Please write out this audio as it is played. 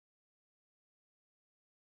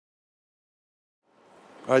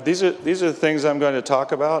All right, these are the things I'm going to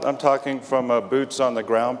talk about. I'm talking from a boots on the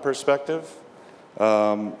ground perspective.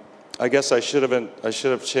 I guess I should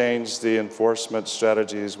have changed the enforcement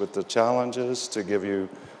strategies with the challenges to give you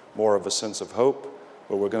more of a sense of hope,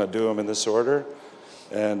 but we're going to do them in this order,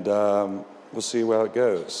 and we'll see how it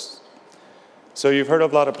goes. So you've heard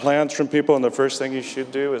of a lot of plans from people, and the first thing you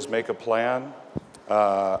should do is make a plan.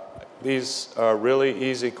 These are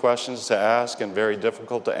really easy questions to ask and very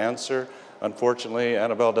difficult to answer. Unfortunately,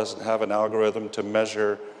 Annabelle doesn't have an algorithm to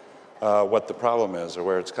measure what the problem is or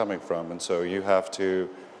where it's coming from, and so you have to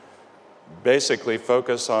basically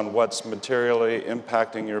focus on what's materially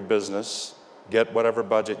impacting your business, get whatever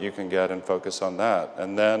budget you can get and focus on that,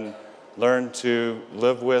 and then learn to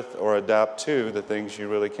live with or adapt to the things you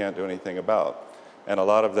really can't do anything about. And a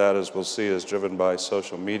lot of that, as we'll see, is driven by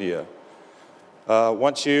social media.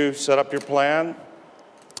 Once you set up your plan,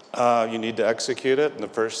 you need to execute it, and the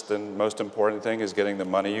first and most important thing is getting the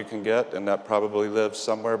money you can get, and that probably lives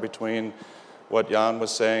somewhere between what Jan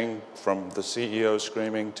was saying, from the CEO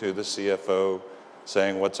screaming to the CFO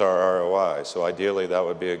saying, what's our ROI? So ideally, that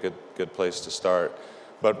would be a good place to start.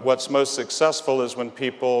 But what's most successful is when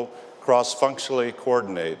people cross-functionally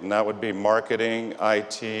coordinate, and that would be marketing,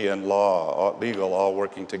 IT, and legal all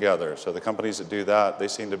working together. So the companies that do that, they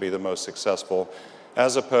seem to be the most successful,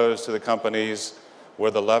 as opposed to the companies where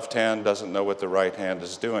the left hand doesn't know what the right hand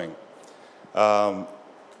is doing.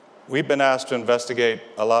 We've been asked to investigate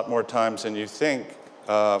a lot more times than you think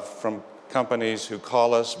from companies who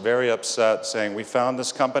call us very upset saying, we found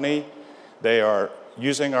this company, they are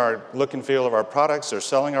using our look and feel of our products, they're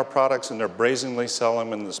selling our products, and they're brazenly selling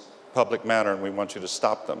them in this public manner, and we want you to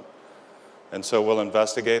stop them. And so we'll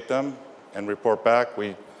investigate them and report back.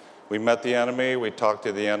 We met the enemy, we talked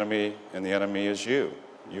to the enemy, and the enemy is you.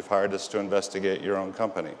 You've hired us to investigate your own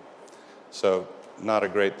company. So not a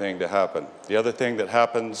great thing to happen. The other thing that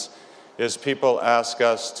happens is people ask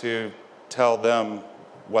us to tell them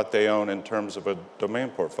what they own in terms of a domain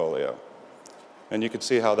portfolio. And you can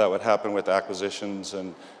see how that would happen with acquisitions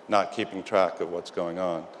and not keeping track of what's going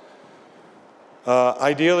on.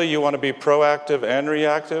 Ideally, you want to be proactive and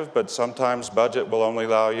reactive, but sometimes budget will only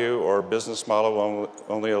allow you, or business model will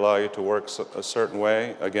only allow you to work a certain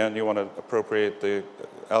way. Again, you want to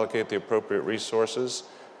allocate the appropriate resources.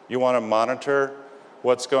 You want to monitor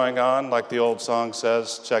what's going on, like the old song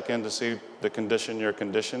says, check in to see the condition your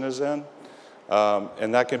condition is in.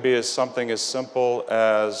 And that can be something as simple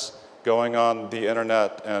as going on the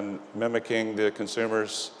internet and mimicking the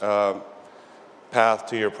consumer's path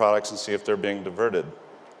to your products and see if they're being diverted.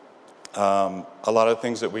 A lot of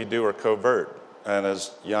things that we do are covert. And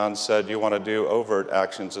as Jan said, you want to do overt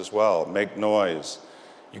actions as well, make noise.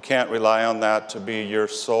 You can't rely on that to be your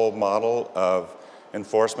sole model of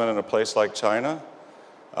enforcement in a place like China.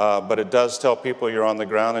 But it does tell people you're on the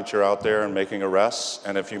ground, that you're out there and making arrests.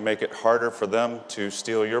 And if you make it harder for them to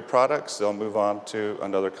steal your products, they'll move on to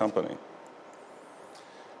another company.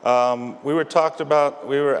 We were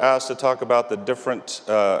asked to talk about the different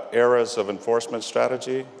eras of enforcement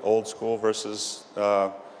strategy, old school versus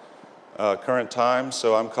current times.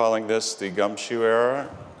 So I'm calling this the gumshoe era.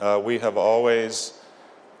 We have always,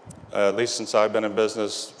 at least since I've been in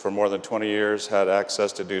business for more than 20 years, had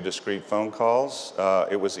access to do discrete phone calls.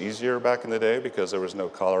 It was easier back in the day because there was no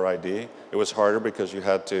caller ID. It was harder because you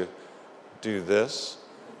had to do this.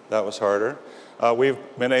 That was harder. We've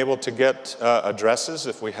been able to get addresses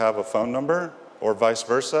if we have a phone number, or vice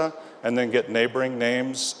versa, and then get neighboring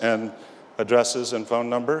names and addresses and phone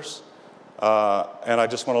numbers. And I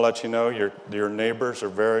just want to let you know your neighbors are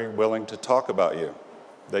very willing to talk about you.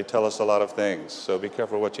 They tell us a lot of things, so be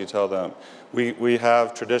careful what you tell them. We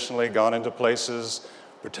have traditionally gone into places,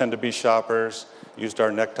 pretend to be shoppers, used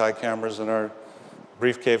our necktie cameras and our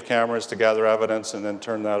briefcase cameras to gather evidence, and then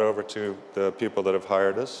turn that over to the people that have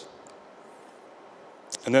hired us.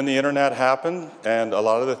 And then the internet happened, and a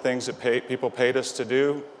lot of the things that people paid us to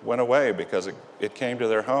do went away because it came to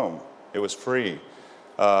their home. It was free.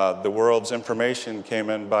 The world's information came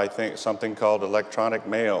in by something called electronic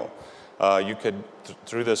mail. You could,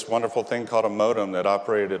 through this wonderful thing called a modem that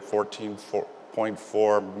operated at 14.4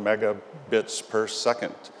 megabits per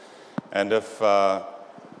second. And if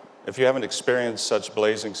you haven't experienced such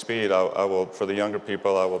blazing speed, I will, for the younger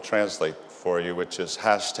people, I will translate for you, which is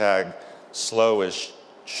hashtag slow as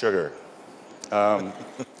sugar.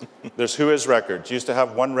 There's Who Is records. You used to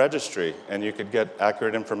have one registry, and you could get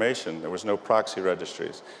accurate information. There was no proxy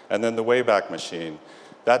registries. And then the Wayback Machine.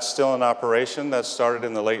 That's still in operation. That started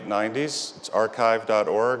in the late 90s. It's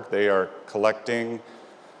archive.org. They are collecting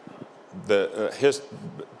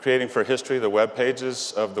creating for history the web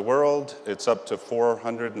pages of the world. It's up to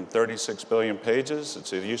 436 billion pages.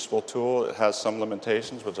 It's a useful tool. It has some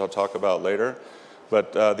limitations, which I'll talk about later.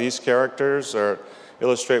 But these characters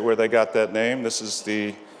illustrate where they got that name. This is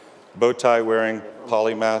the bow tie wearing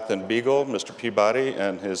polymath and beagle, Mr. Peabody,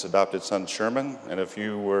 and his adopted son Sherman. And if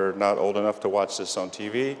you were not old enough to watch this on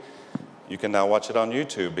TV, you can now watch it on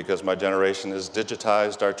YouTube, because my generation has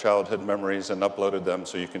digitized our childhood memories and uploaded them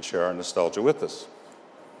so you can share our nostalgia with us.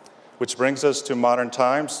 Which brings us to modern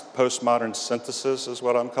times. Postmodern synthesis is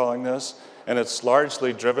what I'm calling this. And it's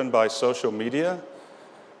largely driven by social media.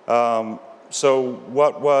 So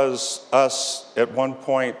what was us at one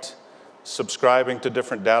point subscribing to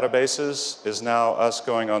different databases is now us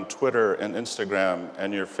going on Twitter and Instagram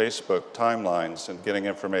and your Facebook timelines and getting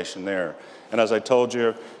information there. And as I told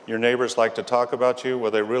you, your neighbors like to talk about you.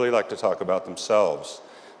 Well, they really like to talk about themselves.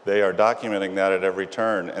 They are documenting that at every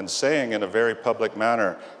turn and saying in a very public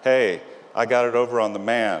manner, hey, I got it over on the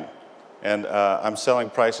man, and I'm selling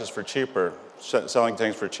prices for cheaper, selling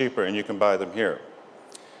things for cheaper, and you can buy them here.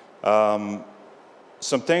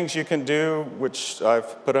 Some things you can do, which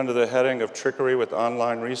I've put under the heading of trickery with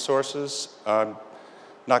online resources. I'm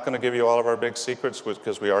not going to give you all of our big secrets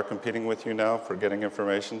because we are competing with you now for getting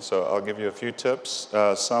information, so I'll give you a few tips,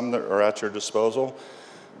 some that are at your disposal.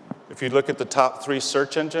 If you look at the top 3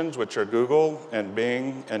 search engines, which are Google and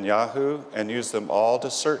Bing and Yahoo, and use them all to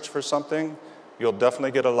search for something, you'll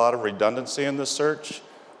definitely get a lot of redundancy in the search,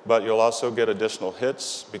 but you'll also get additional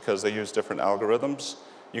hits because they use different algorithms.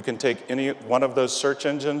 You can take any one of those search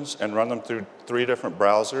engines and run them through 3 different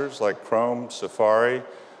browsers like Chrome, Safari,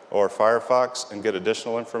 or Firefox and get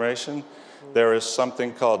additional information. There is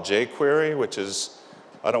something called jQuery, which is,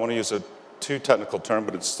 I don't want to use a too technical term,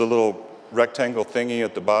 but it's the little rectangle thingy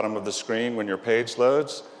at the bottom of the screen when your page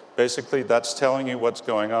loads. Basically, that's telling you what's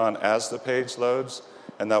going on as the page loads,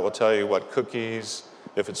 and that will tell you what cookies,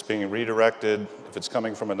 if it's being redirected, if it's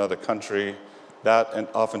coming from another country. That, and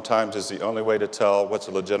oftentimes, is the only way to tell what's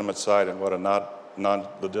a legitimate site and what a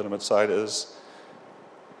non-legitimate site is.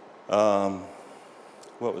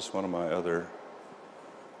 What was one of my other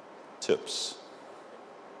tips?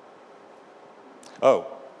 Oh,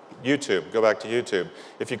 YouTube. Go back to YouTube.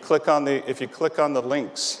 If you click on the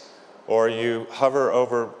links, or you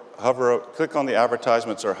click on the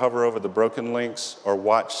advertisements, or hover over the broken links, or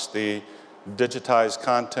watch the digitized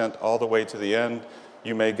content all the way to the end,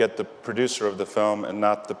 you may get the producer of the film and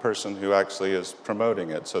not the person who actually is promoting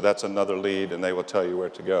it. So that's another lead, and they will tell you where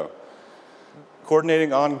to go.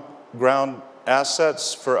 Coordinating on-ground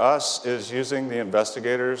assets for us is using the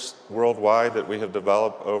investigators worldwide that we have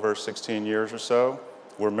developed over 16 years or so.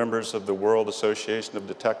 We're members of the World Association of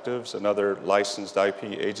Detectives and other licensed IP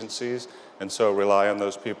agencies, and so rely on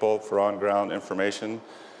those people for on-ground information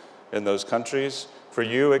in those countries. For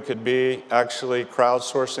you, it could be actually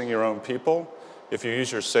crowdsourcing your own people. If you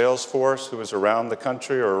use your sales force who is around the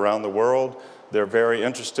country or around the world, they're very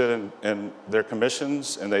interested in their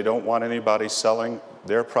commissions, and they don't want anybody selling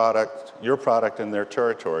their product, your product in their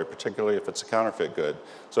territory, particularly if it's a counterfeit good.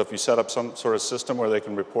 So if you set up some sort of system where they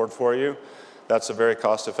can report for you, that's a very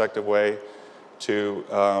cost-effective way to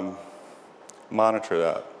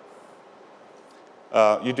monitor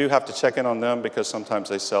that. You do have to check in on them because sometimes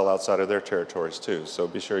they sell outside of their territories too, so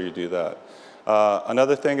be sure you do that.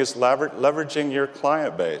 Another thing is leveraging your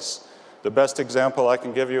client base. The best example I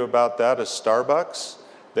can give you about that is Starbucks.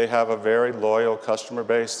 They have a very loyal customer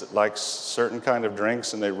base that likes certain kind of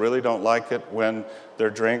drinks, and they really don't like it when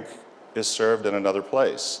their drink is served in another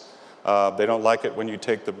place. They don't like it when you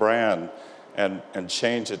take the brand and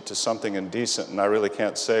change it to something indecent, and I really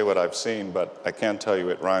can't say what I've seen, but I can tell you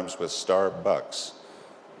it rhymes with Starbucks.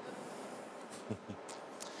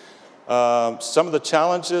 Some of the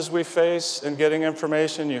challenges we face in getting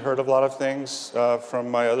information, you heard a lot of things from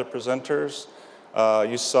my other presenters.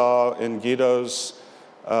 You saw in Guido's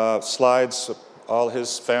slides all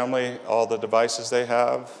his family, all the devices they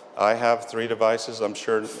have. I have 3 devices. I'm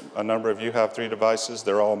sure a number of you have 3 devices.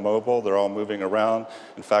 They're all mobile. They're all moving around.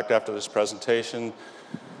 In fact, after this presentation,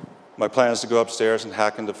 my plan is to go upstairs and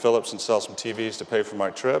hack into Philips and sell some TVs to pay for my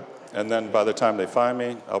trip. And then by the time they find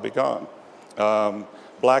me, I'll be gone.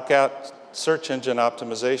 Black Hat search engine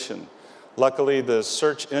optimization. Luckily, the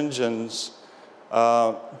search engines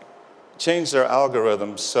change their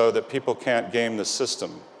algorithms so that people can't game the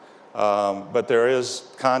system. But there is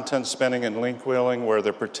content spinning and link wheeling where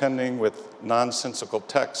they're pretending with nonsensical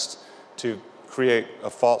text to create a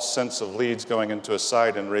false sense of leads going into a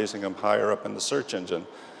site and raising them higher up in the search engine.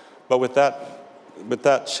 But with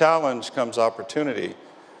that challenge comes opportunity.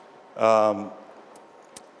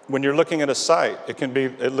 when you're looking at a site, it can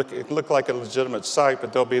look like a legitimate site,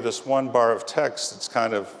 but there'll be this one bar of text that's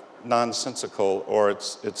kind of nonsensical, or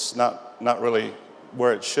it's not really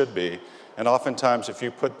where it should be. And oftentimes, if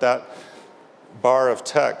you put that bar of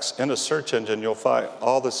text in a search engine, you'll find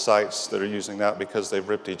all the sites that are using that because they've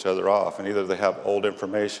ripped each other off, and either they have old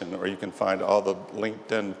information, or you can find all the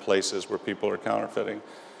LinkedIn places where people are counterfeiting.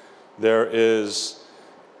 There is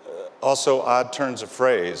also odd turns of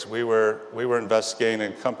phrase. We were investigating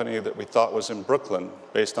a company that we thought was in Brooklyn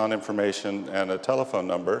based on information and a telephone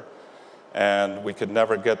number, and we could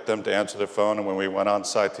never get them to answer their phone, and when we went on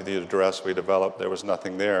site to the address we developed, there was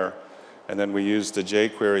nothing there. And then we used the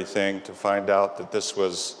jQuery thing to find out that this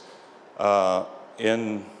was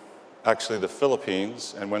in actually the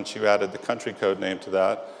Philippines, and once you added the country code name to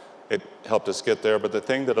that, it helped us get there. But the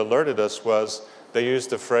thing that alerted us was they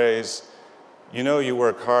used the phrase, "You know you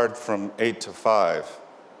work hard from 8 to 5,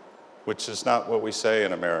 which is not what we say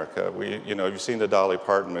in America. You've seen the Dolly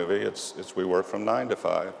Parton movie, it's we work from 9 to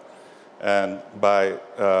 5. And well,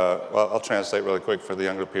 I'll translate really quick for the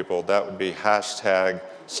younger people, that would be hashtag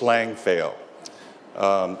slang fail.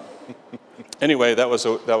 Anyway, that was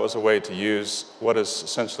a way to use what is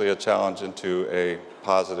essentially a challenge into a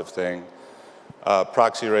positive thing.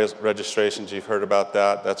 Proxy registrations, you've heard about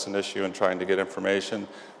that. That's an issue in trying to get information.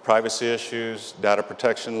 Privacy issues, data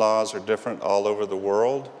protection laws are different all over the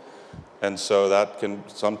world. And so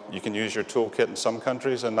you can use your toolkit in some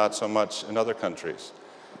countries and not so much in other countries.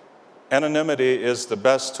 Anonymity is the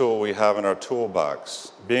best tool we have in our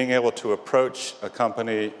toolbox. Being able to approach a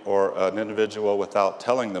company or an individual without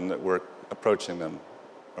telling them that we're approaching them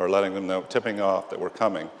or letting them know, tipping off that we're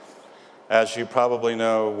coming. As you probably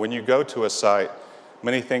know, when you go to a site,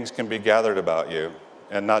 many things can be gathered about you,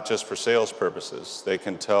 and not just for sales purposes. They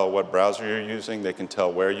can tell what browser you're using, they can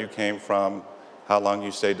tell where you came from, how long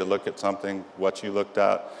you stayed to look at something, what you looked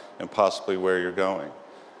at, and possibly where you're going.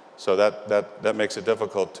 So that makes it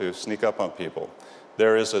difficult to sneak up on people.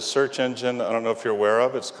 There is a search engine, I don't know if you're aware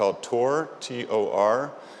of, it's called Tor,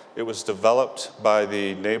 T-O-R. It was developed by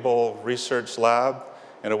the Naval Research Lab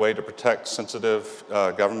in a way to protect sensitive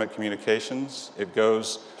government communications. It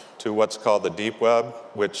goes to what's called the deep web,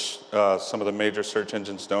 which some of the major search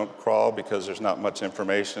engines don't crawl because there's not much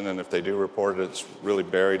information, and if they do report it, it's really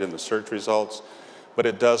buried in the search results. But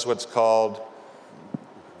it does what's called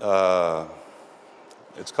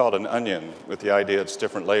it's called an onion, with the idea it's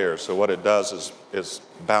different layers. So what it does is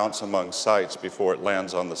bounce among sites before it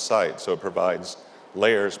lands on the site. So it provides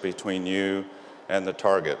layers between you and the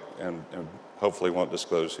target, and hopefully won't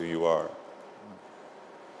disclose who you are.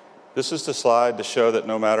 This is the slide to show that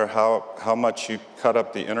no matter how much you cut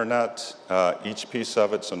up the internet, each piece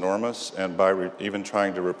of it's enormous, and by even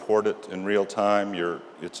trying to report it in real time,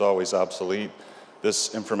 it's always obsolete.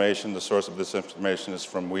 This information, the source of this information is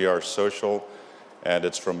from We Are Social, and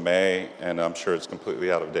it's from May, and I'm sure it's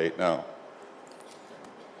completely out of date now.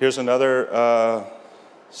 Here's another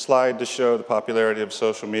slide to show the popularity of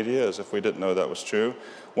social media, as if we didn't know that was true.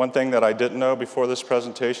 One thing that I didn't know before this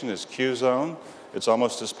presentation is Qzone. It's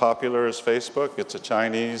almost as popular as Facebook. It's a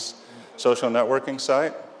Chinese social networking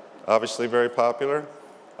site, obviously very popular.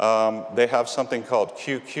 They have something called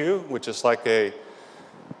QQ, which is like a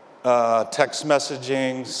text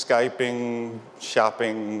messaging, Skyping,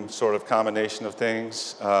 shopping sort of combination of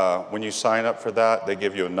things. When you sign up for that, they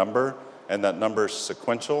give you a number, and that number is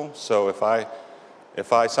sequential. So if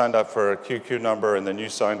I signed up for a QQ number and then you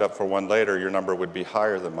signed up for one later, your number would be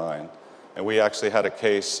higher than mine. And we actually had a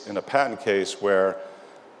case, in a patent case, where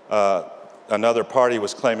another party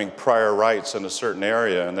was claiming prior rights in a certain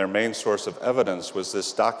area, and their main source of evidence was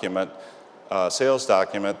this document, sales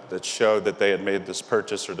document that showed that they had made this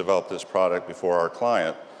purchase or developed this product before our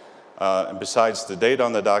client. And besides the date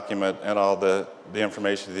on the document and all the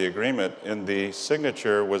information of the agreement, in the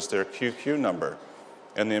signature was their QQ number.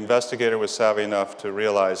 And the investigator was savvy enough to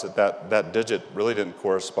realize that digit really didn't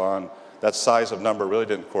correspond, that size of number really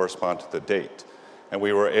didn't correspond to the date. And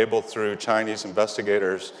we were able, through Chinese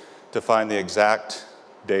investigators, to find the exact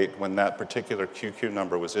date when that particular QQ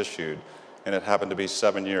number was issued. And it happened to be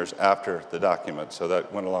 7 years after the document, so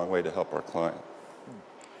that went a long way to help our client.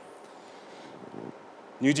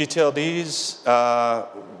 New GTLDs,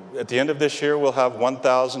 at the end of this year, we'll have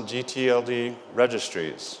 1,000 GTLD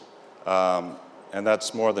registries. And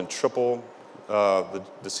that's more than triple the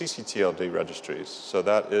CCTLD registries. So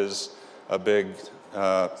that is a big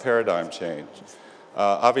paradigm change.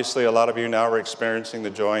 Obviously, a lot of you now are experiencing the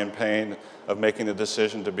joy and pain of making the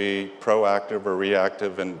decision to be proactive or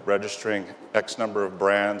reactive in registering X number of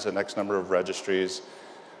brands and X number of registries.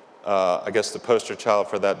 I guess the poster child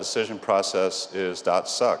for that decision process is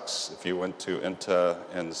 .sucks. If you went to INTA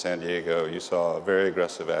in San Diego, you saw a very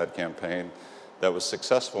aggressive ad campaign that was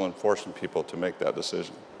successful in forcing people to make that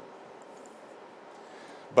decision.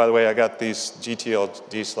 By the way, I got these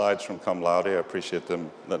GTLD slides from Cum Laude. I appreciate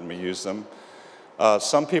them letting me use them.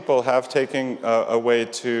 Some people have taken a way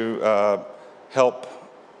to help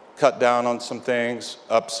cut down on some things,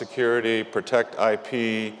 up security, protect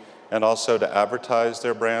IP, and also to advertise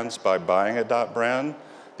their brands by buying a .brand.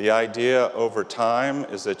 The idea over time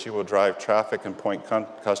is that you will drive traffic and point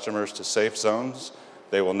customers to safe zones.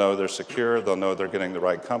 They will know they're secure, they'll know they're getting the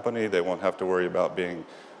right company, they won't have to worry about being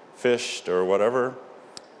phished or whatever.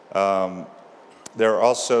 There are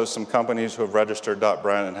also some companies who have registered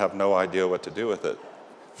 .brand and have no idea what to do with it.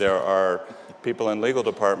 There are people in legal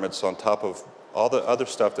departments on top of all the other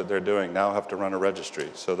stuff that they're doing now have to run a registry,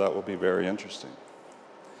 so that will be very interesting.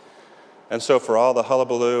 And so for all the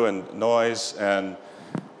hullabaloo and noise and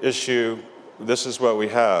issue, this is what we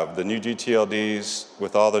have. The new GTLDs,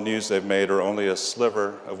 with all the news they've made, are only a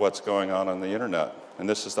sliver of what's going on the internet. And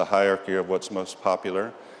this is the hierarchy of what's most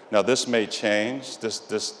popular. Now this may change,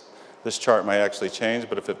 this chart may actually change,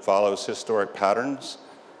 but if it follows historic patterns,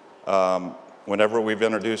 whenever we've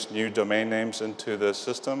introduced new domain names into the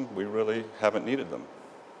system, we really haven't needed them.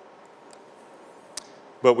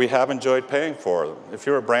 But we have enjoyed paying for them. If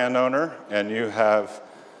you're a brand owner and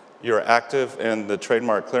you're active in the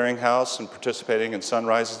trademark clearinghouse and participating in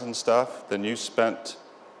sunrises and stuff, then you spent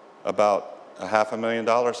about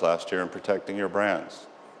 $500,000 last year in protecting your brands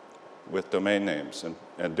with domain names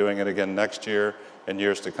and doing it again next year and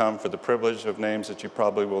years to come for the privilege of names that you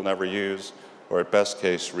probably will never use or at best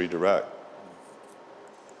case redirect.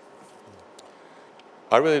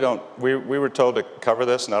 I really don't, we were told to cover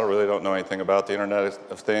this, and I really don't know anything about the Internet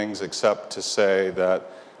of Things except to say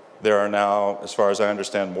that there are now, as far as I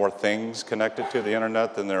understand, more things connected to the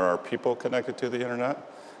Internet than there are people connected to the Internet,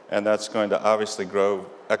 and that's going to obviously grow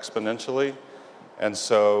exponentially. And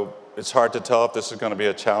so it's hard to tell if this is going to be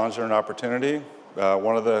a challenge or an opportunity.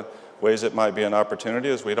 One of the ways it might be an opportunity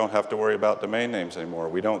is we don't have to worry about domain names anymore.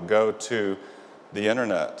 We don't go to the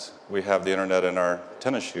internet. We have the internet in our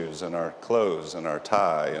tennis shoes, and our clothes, and our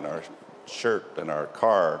tie, and our shirt, and our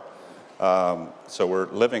car. So we're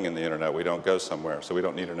living in the internet. We don't go somewhere, so we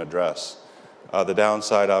don't need an address. The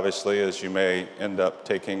downside, obviously, is you may end up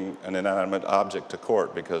taking an inanimate object to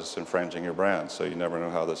court because it's infringing your brand, so you never know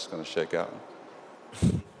how this is going to shake out.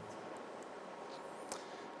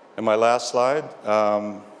 And my last slide.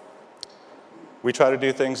 We try to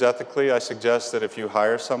do things ethically. I suggest that if you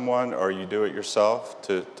hire someone or you do it yourself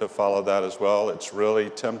to follow that as well. It's really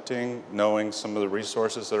tempting, knowing some of the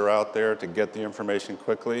resources that are out there, to get the information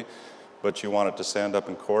quickly, but you want it to stand up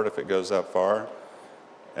in court if it goes that far.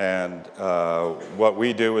 And what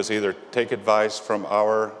we do is either take advice from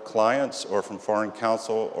our clients or from foreign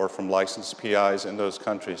counsel or from licensed PIs in those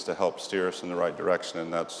countries to help steer us in the right direction,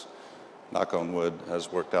 and that's, knock on wood,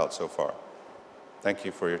 has worked out so far. Thank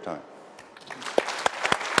you for your time.